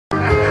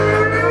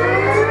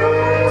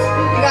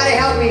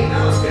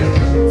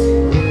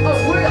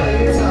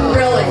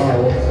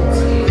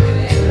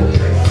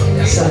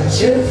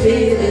true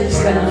feelings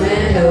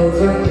coming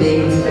over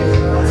me.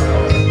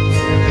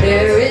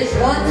 There is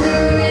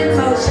wonder in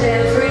most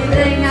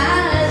everything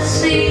I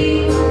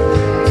see.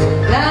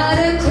 Not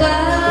a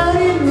cloud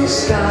in the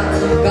sky,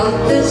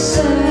 got the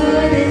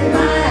sun in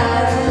my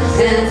eyes,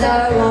 and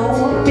I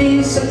won't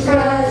be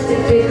surprised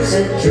if it's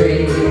a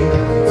dream.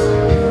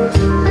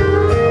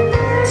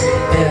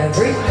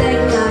 Everything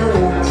I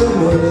want the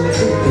world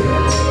to be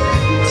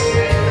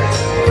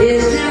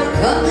is now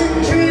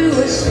coming true,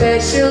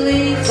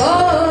 especially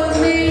for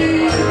me.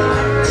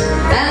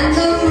 And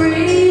the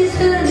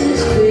reason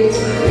is clear,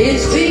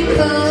 it's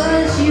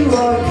because you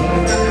are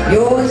here.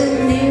 You're the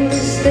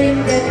nearest thing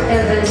that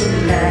heaven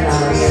that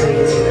I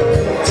see.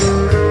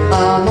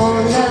 I'm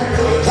on the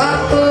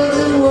top of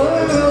the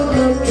world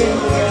looking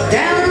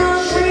down on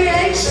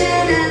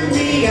creation, and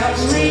the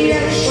only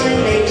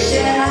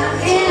explanation I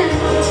can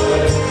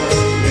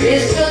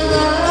is the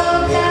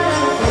love that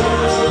I've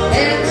found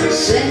ever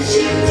since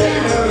you've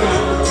been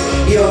around.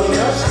 You're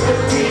just to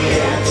be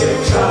at the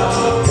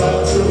top of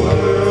the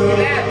world.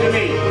 Get after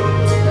me.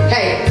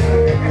 Hey.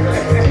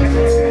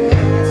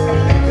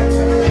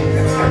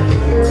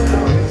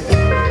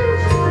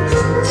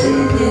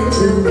 Sitting in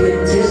the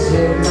wind is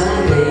heard my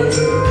name.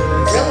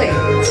 Really?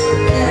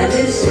 And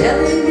it's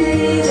telling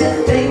me that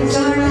things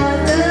are not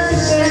the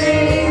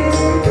same.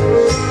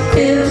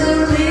 In the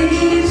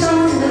leaves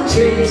on the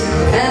trees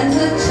and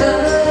the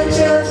touch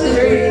of the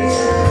breeze,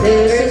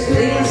 there is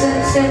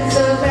pleasant sense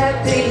of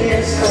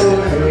happiness for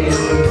me.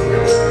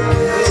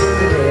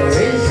 There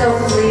is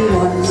only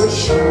one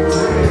wish on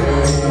my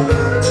mind.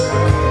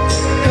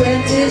 When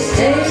this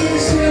day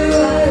is through,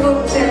 I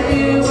hope that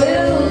you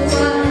will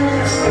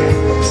find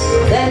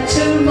that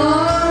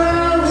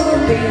tomorrow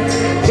will be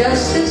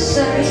just the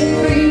same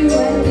for you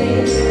and me.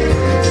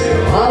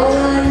 All I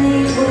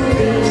need will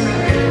be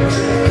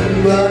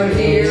you are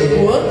here.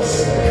 Whoops!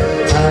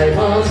 I'm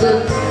on the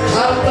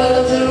top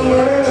of the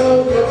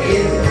world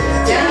looking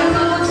down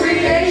on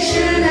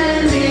creation,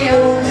 and the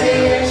only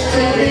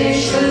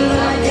explanation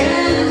I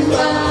can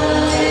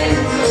find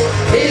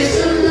is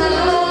the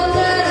love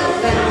that I've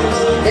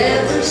found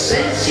ever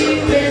since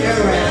you've been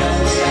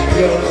around.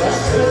 You're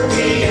just for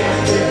me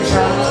at the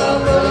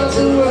top of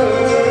the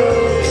world.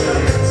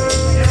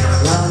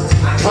 On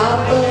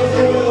top of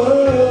the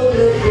world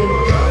looking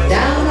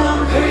down on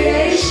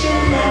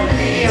creation, and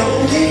the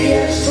only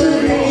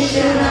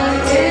explanation I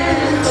can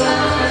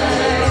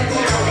find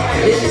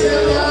is the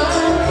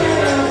love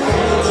that I've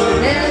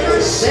found ever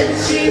since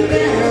you've been